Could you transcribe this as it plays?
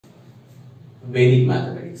Vedic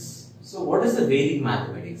mathematics. So what is the Vedic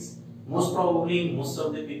mathematics? Most probably most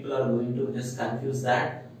of the people are going to just confuse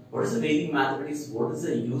that. What is the Vedic mathematics? What is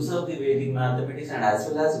the use of the Vedic mathematics, and as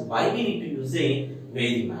well as why we need to use a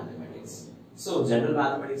Vedic mathematics? So general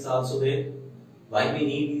mathematics also there. Why we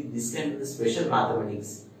need this kind of special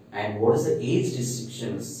mathematics, and what is the age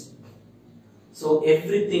restrictions? So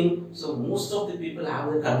everything. So most of the people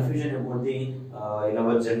have the confusion about the in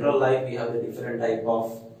our general life we have the different type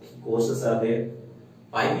of courses are there.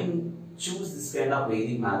 Why we choose this kind of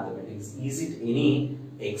Vedic mathematics? Is it any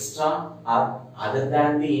extra or other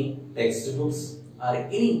than the textbooks or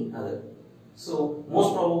any other? So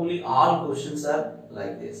most probably all questions are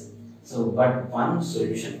like this. So but one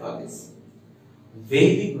solution for this.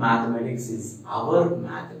 Vedic mathematics is our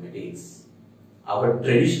mathematics, our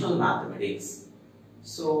traditional mathematics.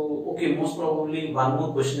 So, okay, most probably one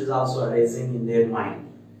more question is also arising in their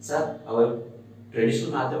mind. Sir, our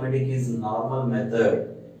traditional mathematics is normal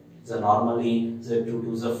method. So normally the 2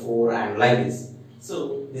 2s are 4 and like this.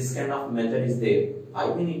 So this kind of method is there. Why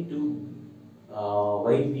we need to?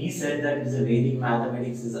 Why we said that is a Vedic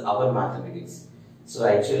mathematics is our mathematics. So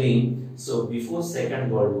actually, so before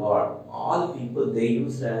Second World War, all people they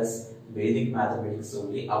used as Vedic mathematics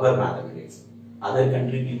only, our mathematics. Other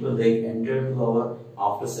country people they entered to our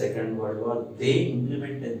after Second World War, they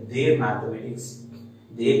implemented their mathematics,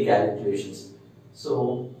 their calculations.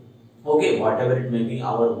 So okay, whatever it may be,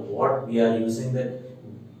 our what we are using that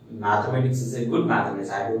mathematics is a good mathematics.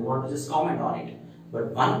 I don't want to just comment on it.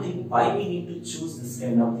 But one thing, why we need to choose this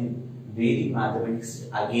kind of the Vedic mathematics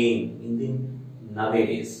again in the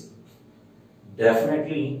nowadays?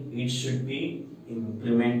 Definitely, it should be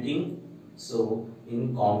implementing so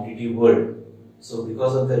in competitive world. So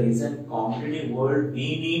because of the reason competitive world,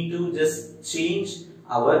 we need to just change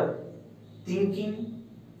our thinking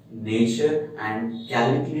nature and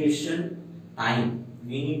calculation time.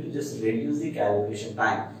 We need to just reduce the calculation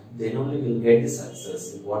time. Then only we'll get the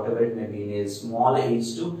success, whatever it may be, in a small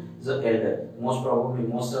age to the elder. Most probably,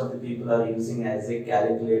 most of the people are using as a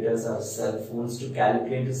calculators or cell phones to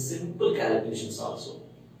calculate simple calculations also.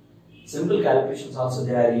 Simple calculations also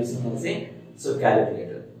they are using as a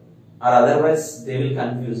calculator. Or otherwise they will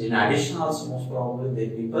confuse. In addition also most probably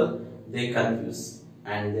the people they confuse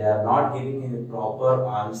and they are not giving a proper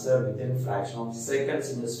answer within fraction of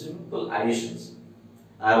seconds in the simple additions.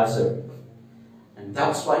 I observed. And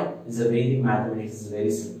that's why the Vedic mathematics is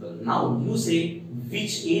very simple. Now you say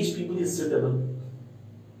which age people is suitable.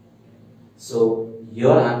 So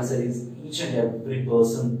your answer is each and every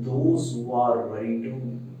person, those who are ready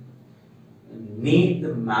to need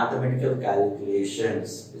the mathematical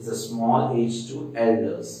calculations. It's a small age to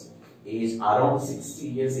elders. Age around 60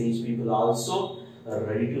 years age people also are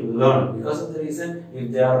ready to learn. Because of the reason,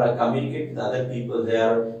 if they are communicate with other people, they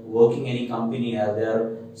are working any company or they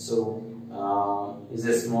are is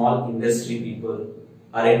a small industry people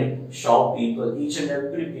or any shop people, each and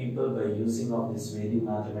every people by using of this Vedic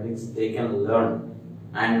mathematics they can learn.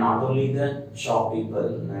 And not only the shop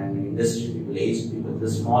people and industry people, aged people, the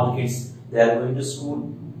small kids, they are going to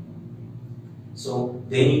school. So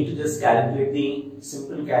they need to just calculate the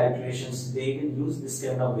simple calculations. They will use this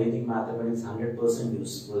kind of Vedic mathematics 100%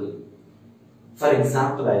 useful. For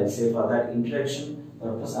example, I will say for that introduction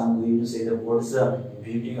purpose, I am going to say that what is the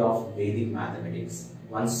beauty of Vedic mathematics.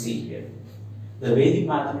 Once see here. The Vedic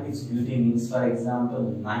mathematics beauty means, for example,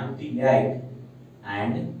 98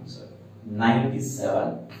 and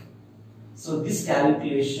 97. So this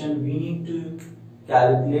calculation we need to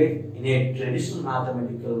calculate in a traditional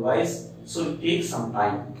mathematical wise, so it takes some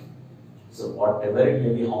time. So whatever it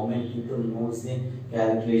may be, how many people knows the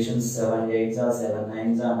calculations, 7 8s are 7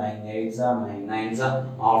 9s are 9 8s are 9 9s are.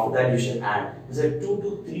 After that you should add. There are 2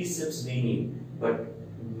 to 3 steps we need, but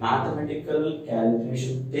mathematical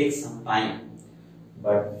calculation takes some time.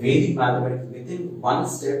 But Vedic mathematics, within one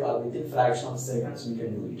step or within fraction of seconds we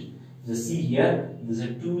can do it. You see here, there is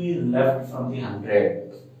a 2 is left from the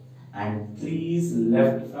 100 and 3 is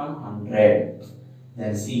left from 100.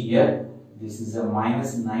 Then see here, this is a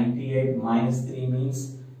minus 98 minus 3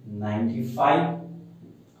 means 95.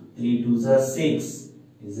 3 2s are 6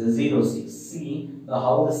 is a 0 6. See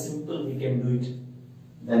how the simple we can do it.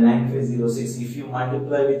 The 9506. If you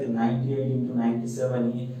multiply with 98 into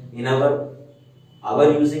 97 in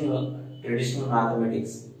our using traditional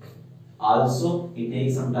mathematics, also it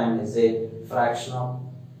takes some time. It's a fraction of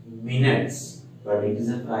minutes, but it is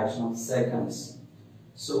a fraction of seconds.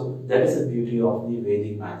 So that is the beauty of the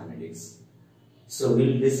Vedic mathematics. So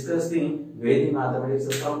we'll discuss the Vedic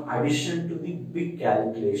mathematics from addition to the big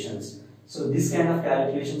calculations. So this kind of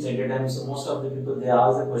calculations at a time, so most of the people they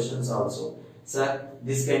ask the questions also. Sir,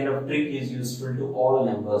 this kind of trick is useful to all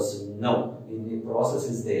numbers. No, in the process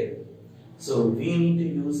is there. So we need to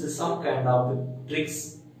use some kind of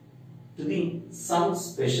tricks to the some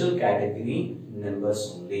special category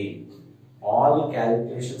numbers only. All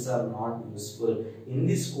calculations are not useful. In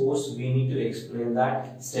this course, we need to explain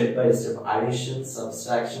that step by step: addition,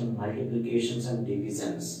 subtraction, multiplications and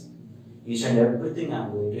divisions. Each and everything I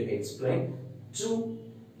am going to explain to,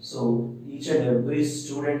 so each and every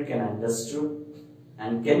student can understood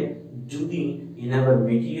and can do the, in our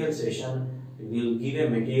material session, we will give a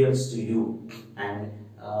materials to you, and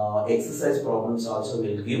exercise problems also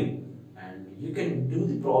will give, and you can do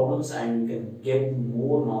the problems and you can get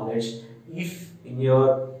more knowledge. If in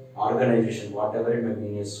your organization, whatever it may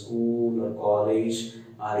be, in a school or college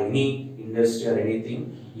or any industry or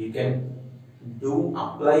anything, you can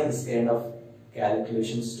apply this kind of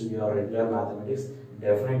calculations to your regular mathematics.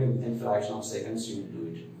 Definitely within fraction of seconds you will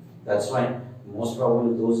do it. That's why most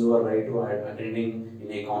probably those who are ready to attending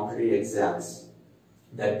in a competitive exams,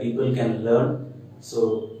 that people can learn.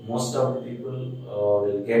 So most of the people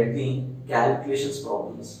will get the calculations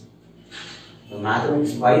problems. The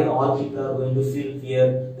mathematics, why all people are going to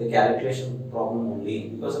fear the calculation problem only?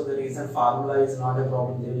 Because of the reason formula is not a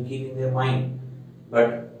problem, they will keep in their mind.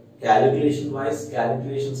 But calculation wise,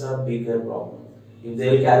 calculations are bigger problem. If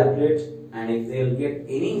they will calculate and if they will get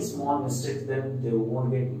any small mistakes, then they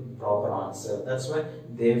won't get proper answer. That's why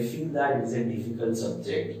they feel that it is a difficult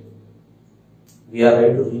subject. We are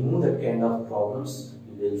ready to remove that kind of problems.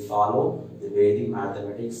 We will follow the Vedic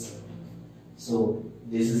mathematics. So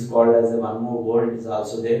this is called as a one more word, it is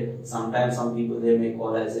also there. Sometimes some people they may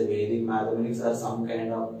call as a Vedic mathematics, or some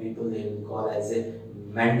kind of people they will call as a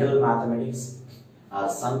mental mathematics, or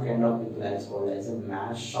some kind of people as called as a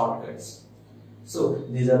math shortcuts. So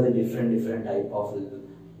these are the different type of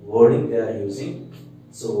wording they are using.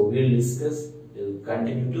 So we'll discuss, we'll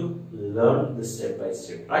continue to learn this step by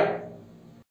step, right?